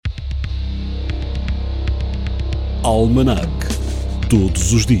Almanac.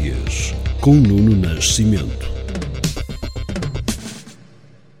 Todos os dias, com Nuno Nascimento.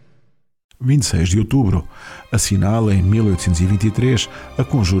 26 de outubro. Assinala em 1823 a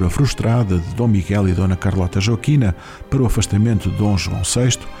conjura frustrada de Dom Miguel e Dona Carlota Joaquina para o afastamento de Dom João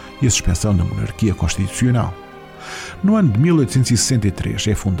VI e a suspensão da monarquia constitucional. No ano de 1863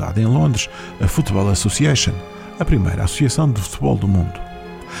 é fundada em Londres a Football Association, a primeira associação de futebol do mundo.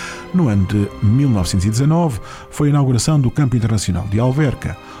 No ano de 1919 foi a inauguração do Campo Internacional de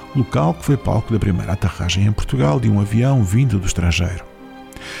Alverca, local que foi palco da primeira aterragem em Portugal de um avião vindo do estrangeiro.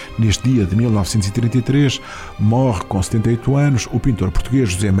 Neste dia de 1933 morre com 78 anos o pintor português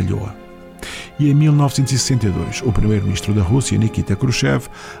José Malhoa. E em 1962 o primeiro-ministro da Rússia, Nikita Khrushchev,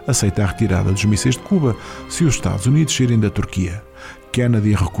 aceita a retirada dos mísseis de Cuba se os Estados Unidos saírem da Turquia.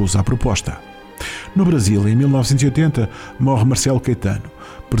 Kennedy recusa a proposta. No Brasil, em 1980, morre Marcelo Caetano,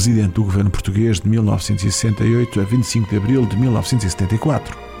 presidente do governo português de 1968 a 25 de abril de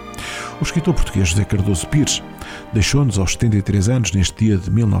 1974. O escritor português José Cardoso Pires deixou-nos aos 73 anos neste dia de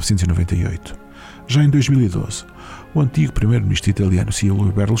 1998. Já em 2012, o antigo primeiro-ministro italiano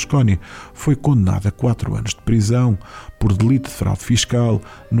Silvio Berlusconi foi condenado a 4 anos de prisão por delito de fraude fiscal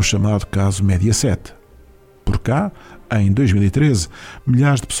no chamado caso Mediaset. Por cá, em 2013,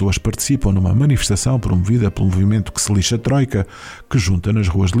 milhares de pessoas participam numa manifestação promovida pelo movimento Que se lixa Troika, que junta nas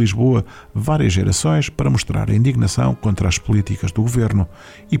ruas de Lisboa várias gerações para mostrar a indignação contra as políticas do governo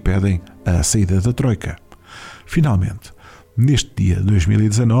e pedem a saída da Troika. Finalmente, neste dia de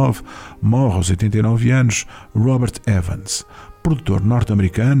 2019, morre aos 89 anos Robert Evans, produtor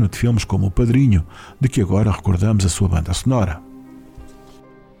norte-americano de filmes como O Padrinho, de que agora recordamos a sua banda sonora.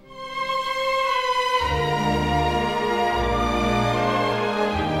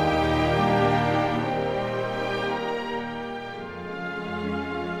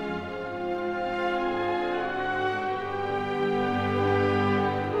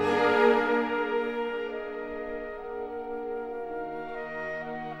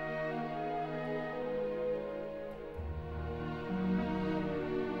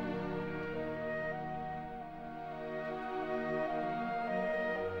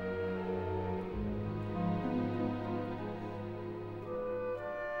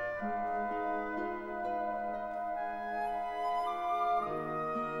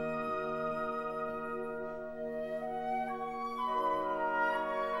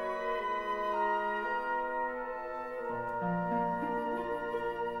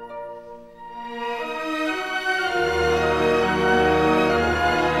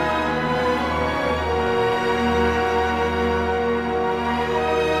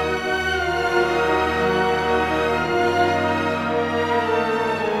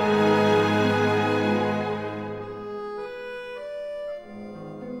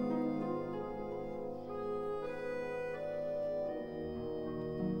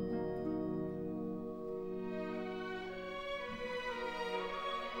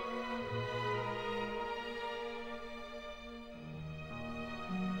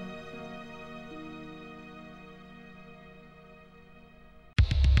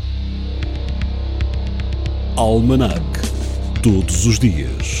 Almanac. Todos os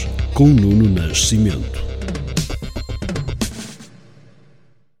dias, com Nuno Nascimento.